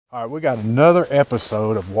All right, we got another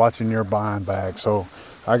episode of Watching Your Blind Bag. So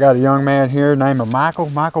I got a young man here named Michael.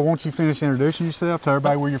 Michael, won't you finish introducing yourself, tell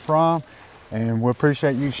everybody where you're from, and we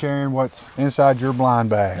appreciate you sharing what's inside your blind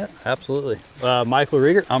bag. Yeah, absolutely. Michael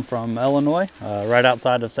Riegert, I'm from Illinois, right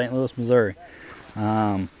outside of St. Louis, Missouri.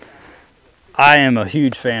 I am a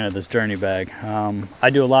huge fan of this journey bag. I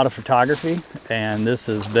do a lot of photography, and this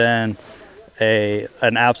has been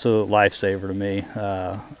an absolute lifesaver to me.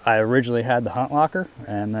 I originally had the Hunt Locker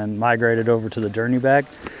and then migrated over to the journey bag.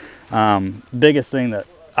 Biggest thing that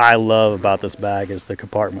I love about this bag is the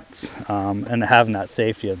compartments, and having that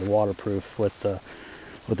safety of the waterproof with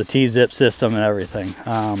the T-zip system and everything.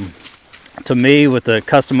 To me, with the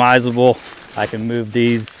customizable, I can move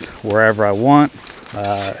these wherever I want.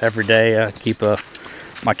 Every day I keep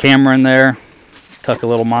my camera in there, tuck a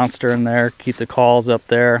little monster in there, keep the calls up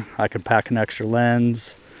there. I can pack an extra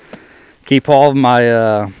lens, keep all of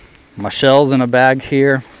my my shells in a bag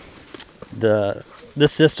here.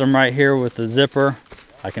 This system right here with the zipper,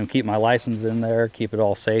 I can keep my license in there, keep it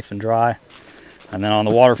all safe and dry. And then on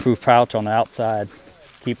the waterproof pouch on the outside,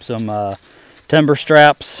 keep some timber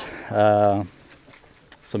straps,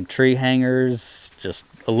 some tree hangers, just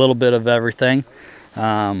a little bit of everything.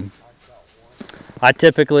 I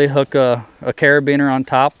typically hook a carabiner on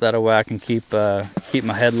top, that way I can keep my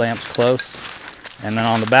headlamps close. And then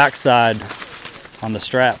on the back side, on the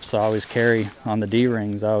straps, I always carry on the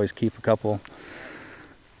D-rings, I always keep a couple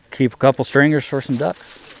stringers for some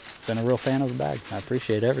ducks. Been a real fan of the bag. I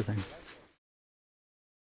appreciate everything.